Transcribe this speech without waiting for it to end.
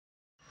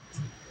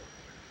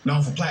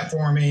known for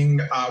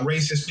platforming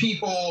racist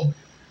people.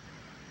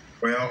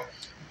 Well,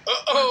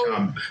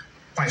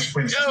 white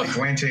supremacist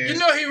Fuentes, you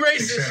know he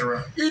racist.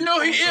 Etc. You know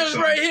he is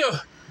right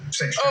here.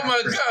 Oh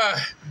my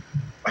God.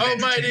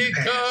 Almighty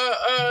God,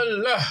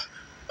 Allah.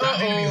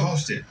 Here you go.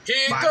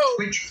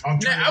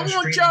 Now, I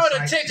want y'all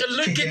to take a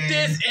look at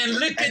this and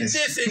look at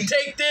this and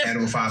take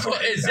this for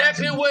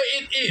exactly what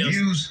it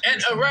is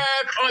and arrive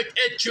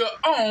at your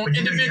own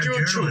individual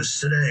truth.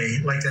 Today,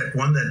 like that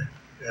one that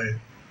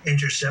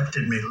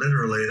intercepted me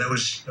literally, that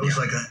was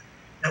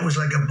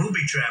like a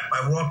booby trap.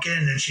 I walk in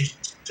and she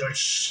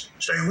starts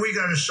saying, "We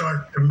got to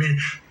start a meeting."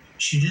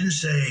 She didn't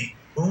say,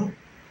 "Oh,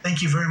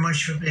 thank you very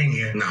much for being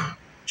here." No.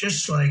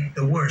 Just like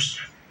the worst.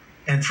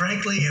 And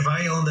frankly, if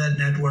I owned that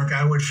network,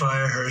 I would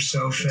fire her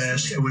so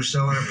fast. It was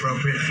so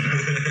inappropriate.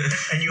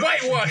 And you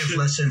give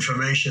less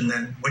information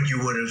than what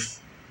you would have.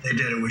 They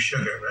did it with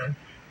sugar, right?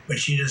 But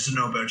she doesn't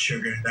know about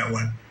sugar. That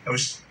one. That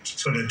was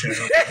sort of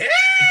terrible.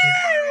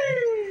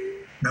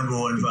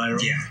 #1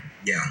 viral.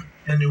 Yeah.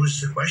 And it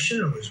was the question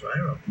that was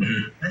viral.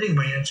 Mm-hmm. I think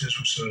my answers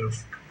were sort of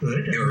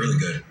good. They were really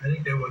good. I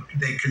think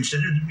they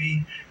considered to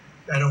be.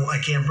 I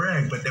can't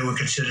brag, but they were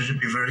considered to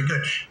be very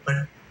good.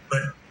 But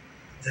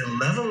the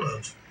level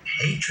of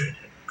hatred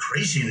and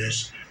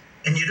craziness,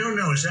 and you don't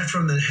know, is that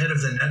from the head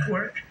of the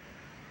network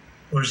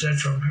or is that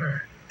from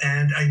her?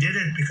 And I did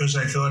it because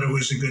I thought it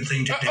was a good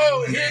thing to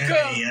do. Here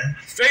comes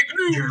fake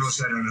news.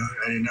 Journalist,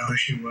 I didn't know who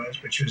she was,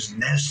 but she was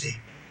nasty.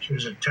 She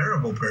was a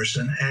terrible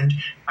person. And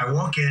I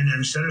walk in, and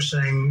instead of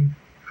saying,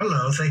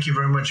 "Hello, thank you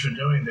very much for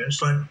doing this,"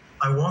 but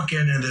I walk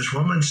in and this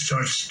woman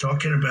starts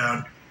talking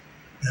about,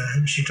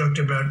 she talked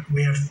about,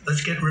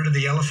 let's get rid of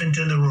the elephant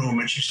in the room.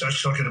 And she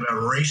starts talking about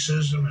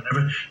racism and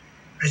everything.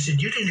 I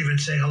said, "You didn't even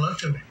say hello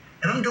to me."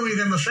 And I'm doing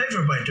them a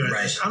favor by doing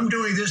this. I'm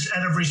doing this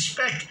out of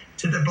respect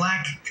to the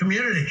black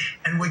community.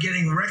 And we're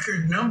getting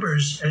record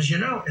numbers, as you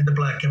know, in the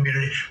black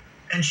community.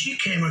 And she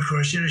came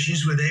across,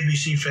 she's with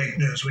ABC Fake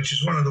News, which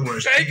is one of the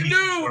worst. Fake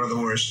news! One of the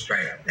worst.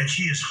 Right. And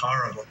she is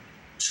horrible.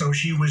 So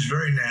she was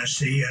very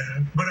nasty.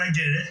 But I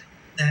did it.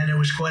 And it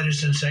was quite a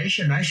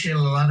sensation. Actually, a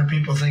lot of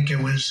people think it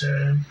was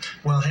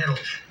well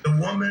handled. The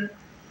woman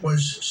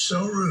was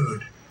so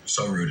rude.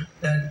 So rude.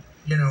 That,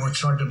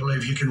 it's hard to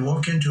believe. You can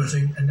walk into a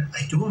thing, and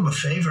I do them a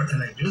favor,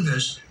 and I do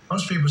this.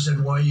 Most people said,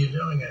 "Why are you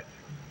doing it?"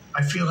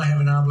 I feel I have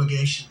an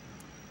obligation.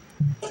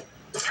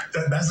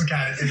 That's the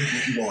kind of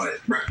interview you wanted.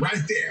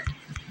 Right there.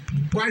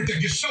 Right there.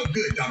 You're so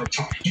good, Donald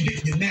Trump.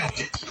 You nailed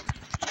it.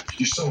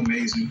 You're so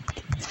amazing.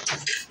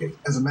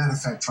 As a matter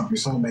of fact, Trump, you're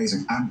so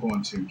amazing. I'm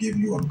going to give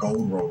you a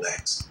gold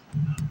Rolex.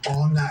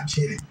 Oh, I'm not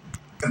kidding.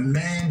 The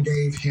man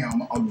gave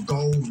him a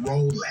gold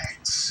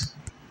Rolex.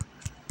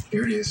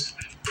 Here it is.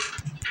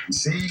 You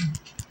see,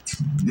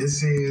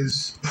 this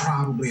is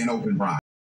probably an open bronze.